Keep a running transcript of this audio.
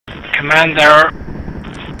Commander,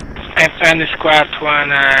 if any squad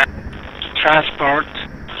want transport,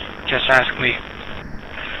 just ask me.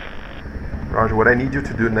 Roger, what I need you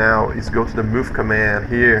to do now is go to the move command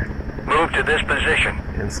here. Move to this position.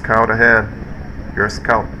 And scout ahead. You're a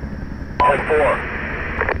scout.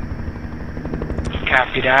 10-4.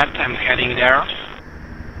 Copy that, I'm heading there.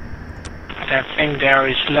 But I think there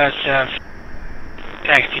is lots of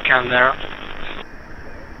tactical there.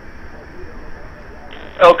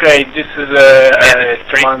 Okay, this is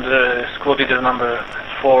command squad leader number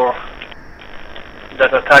 4.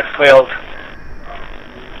 That attack failed.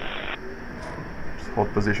 Just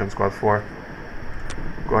hold position, squad 4.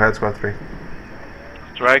 Go ahead, squad 3.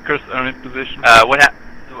 Strikers are in position. We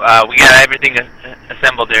got everything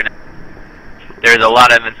assembled there now. There's a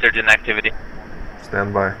lot of insurgent activity.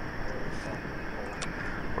 Stand by.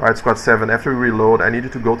 Alright, squad 7, after we reload, I need you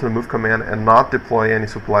to go to the move command and not deploy any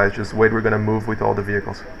supplies. Just wait, we're gonna move with all the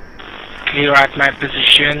vehicles. Clear at my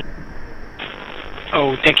position.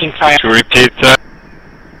 Oh, taking fire. To repeat,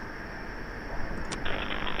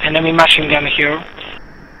 Enemy machine gun here.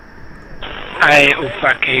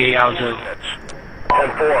 Okay, I'll do.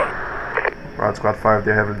 10-4. Alright, squad 5,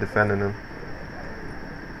 they're heavily defending them.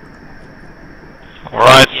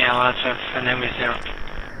 Alright. Yeah, lots of enemies there.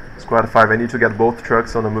 Squad 5, I need to get both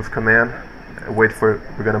trucks on the move command. Wait for it,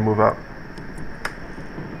 we're gonna move up.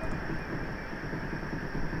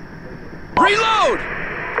 Reload!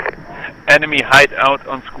 Enemy hideout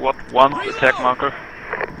on squad 1, attack marker.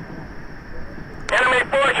 Enemy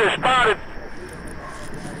forces spotted.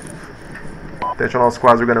 Attention all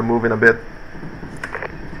squads, we're gonna move in a bit.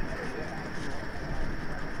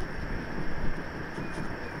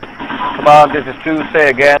 Come on, this is 2, say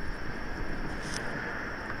again.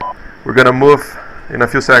 We're gonna move in a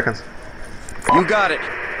few seconds. You got it.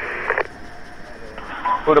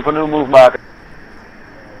 Put up a new move marker.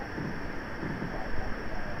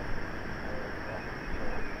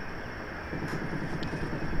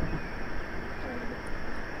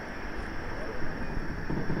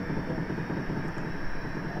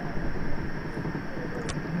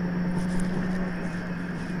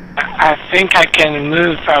 I think I can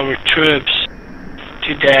move our troops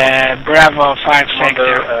to the Bravo 5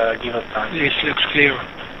 sector. Give us time. This looks clear.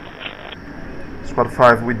 Squad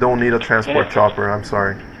 5, we don't need a transport chopper, I'm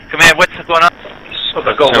sorry. Command, what's going on? Go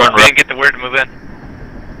Everyone didn't get the word to move in.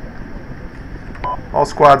 All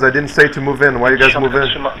squads, I didn't say to move in, why you guys move in?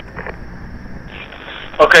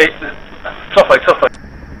 Okay, cofaj.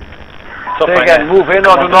 Say again, move in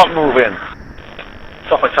or do not move in?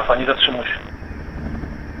 Cofaj, nie zatrzymuj się.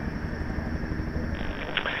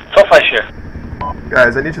 Cofaj się.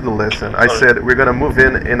 Guys, I need you to listen. I said we're gonna move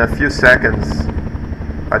in a few seconds.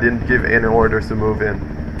 I didn't give any orders to move in.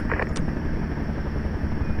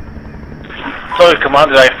 Sorry,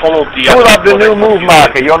 Commander, I followed the... Pull up the new move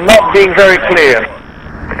marker, you're not being very clear.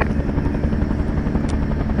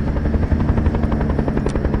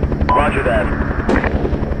 Roger that.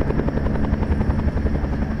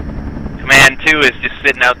 Command 2 is just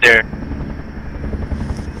sitting out there.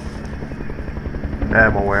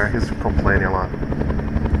 I'm aware, he's complaining a lot.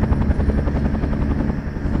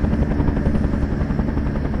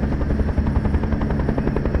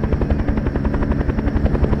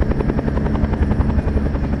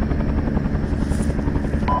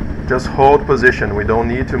 Just hold position, we don't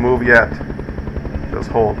need to move yet. Just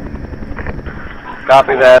hold.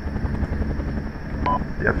 Copy that.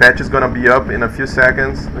 The Apache is gonna be up in a few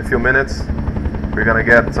seconds, a few minutes. We're gonna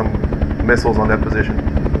get some missiles on that position.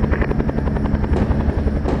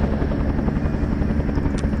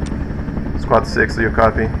 Squad 6, do you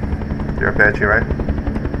copy? You're Apache, right?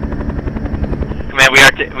 Command,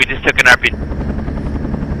 we just took an RPG.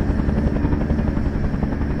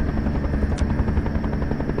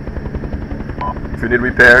 If you need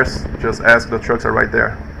repairs, just ask, the trucks are right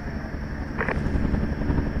there.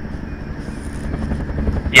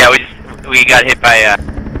 Yeah, we got hit by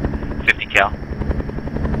 50 cal.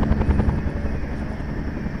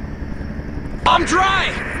 I'm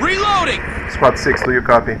dry! Reloading! Squad 6, do you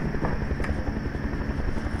copy?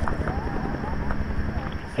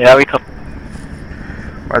 Yeah, we come.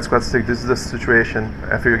 Alright, Squad 6, this is the situation.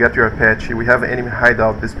 After you get your Apache, we have an enemy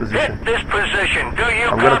hideout this position. Hit this position. Do you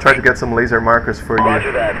I'm gonna try to get some laser markers for Roger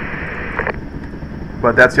you. that.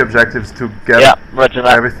 But that's the objective, is to get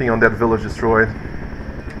everything on that village destroyed.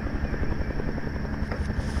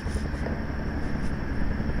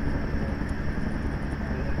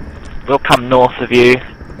 We'll come north of you.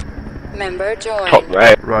 Member joined. Top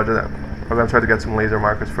right. Roger that. I'm gonna try to get some laser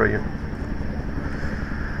markers for you.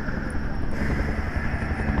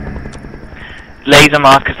 Laser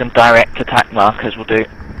markers and direct attack markers will do.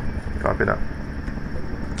 Copy that.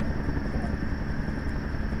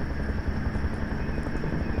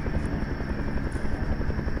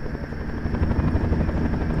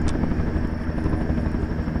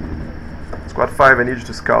 Squad 5, I need you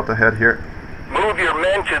to scout ahead here. Move your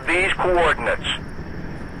men to these coordinates.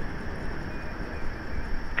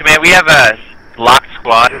 Command, we have a locked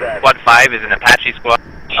squad. Squad 5 is an Apache squad.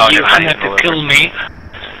 Oh, You never mind, wanted to roll kill over. me?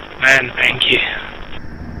 Man, thank you.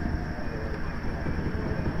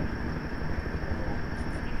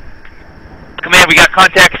 Command, we got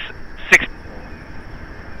contacts 6.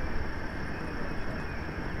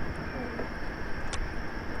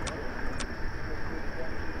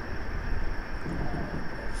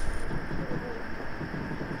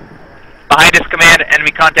 Behind us, command.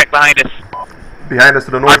 Enemy contact behind us. Behind us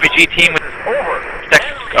to the north. RPG team with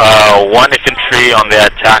One infantry on the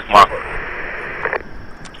attack mark.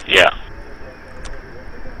 Yeah.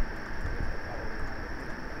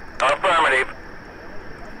 Affirmative.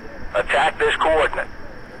 Attack this coordinate.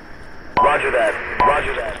 Roger that.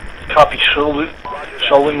 Roger that. Copy. Shall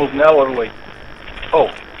we move now or wait? Oh.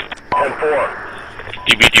 10-4.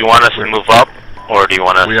 DB, do you want us to move up, or do you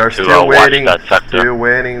want us We are to still watch waiting. that sector? Still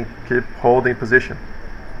waiting. Keep holding position.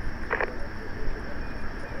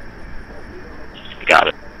 Got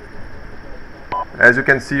it. As you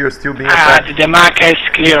can see, you're still being Ah, attacked. the marker is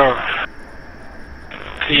clear.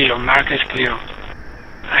 Clear, marker is clear.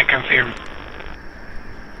 I confirm.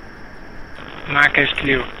 Marker is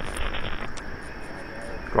clear.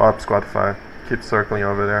 Go up, Squad 5. Keep circling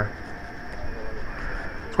over there.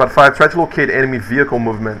 Squad 5, try to locate enemy vehicle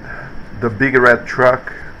movement. The big red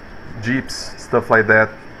truck, jeeps, stuff like that.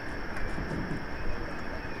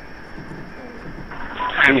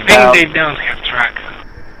 I think they don't have track.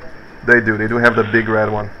 They do. They do have the big red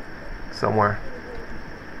one somewhere.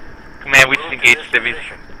 command. We just engaged civvies.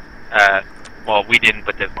 Well, we didn't,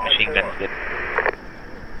 but the machine guns did.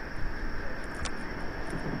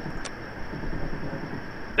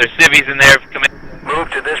 There's civvies in there. Command. Move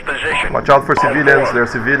to this position. Watch out for civilians. There are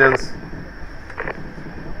civilians.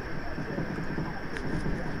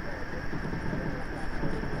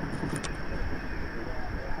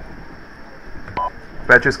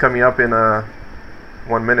 Patch is coming up in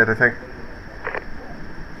 1 minute, I think.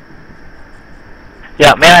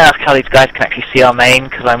 Yeah, may I ask how these guys can actually see our main?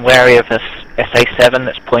 Because I'm wary of this SA-7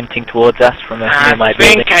 that's pointing towards us from near my I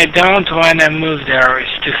building. think I don't want to move there.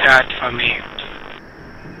 It's too hot for me.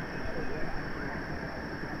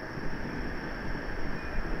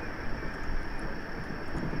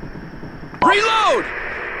 Reload!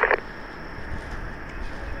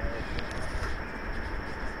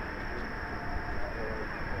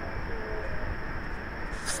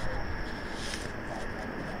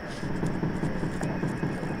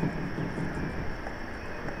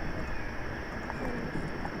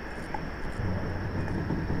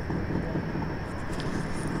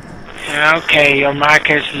 Okay, your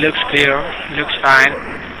markers looks clear, looks fine.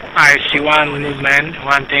 I see one movement,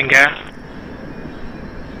 one finger.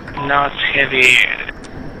 Not heavy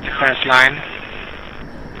defense line.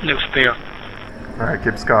 Looks clear. Alright,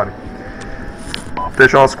 keep scouting.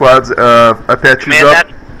 Additional squads, Apache's Command up.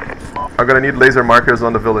 that. I'm gonna need laser markers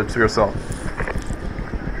on the village to yourself.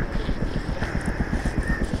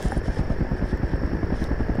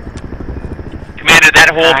 Commander, that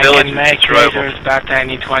whole I village can is make destroyable. lasers, but I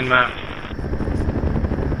need one more.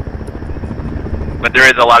 But there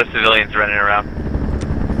is a lot of civilians running around.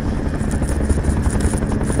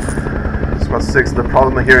 Squad 6, the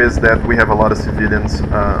problem here is that we have a lot of civilians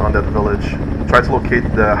on that village. Try to locate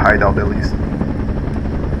the hideout at least.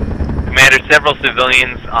 Commander, several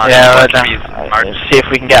civilians on Yeah, the right trees now. march. See if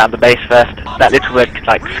we can get out of the base first. That little red,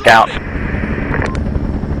 like, scout.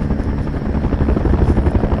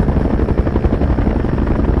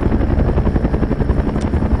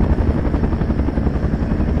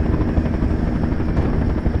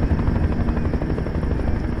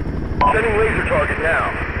 Setting laser target now.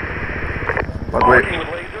 But wait, Working with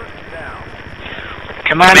lasers now.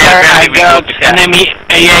 Commander, I got enemy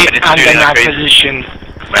AA under my position.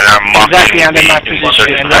 Men are mocking Exactly under my the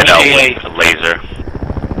position, and hideout then with the laser.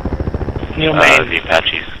 New main. The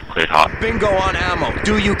Apaches cleared hot. Bingo on ammo.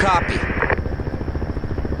 Do you copy?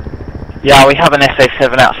 Yeah, we have an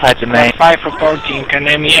SA-7 outside the main. 5 reporting,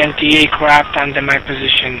 enemy NTA craft under my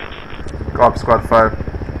position. go up, Squad 5.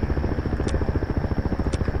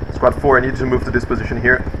 Squad 4, I need you to move to this position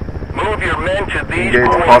here. Move your men to these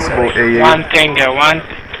Engage possible coordinates. AA. One tango,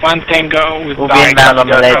 one tango with We'll be bike. inbound on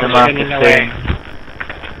the laser Running marker away.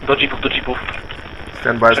 soon. Do jeepów.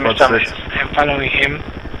 Stand by, Squad 6. I'm following him.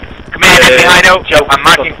 Commander, behind out. I'm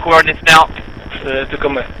marking coordinates now. Tylko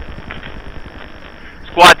my.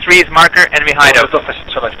 Squad 3's marker, enemy hideout.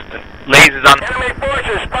 Lasers on. Enemy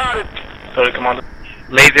forces spotted. Sorry, Commander.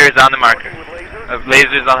 Lasers on the marker.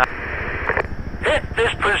 Lasers on. Hit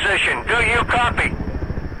this position. Do you copy?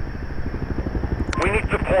 We need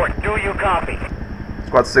support. Do you copy?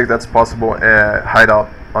 Squad 6, that's possible hideout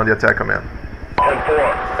on the attack command.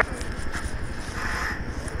 10-4.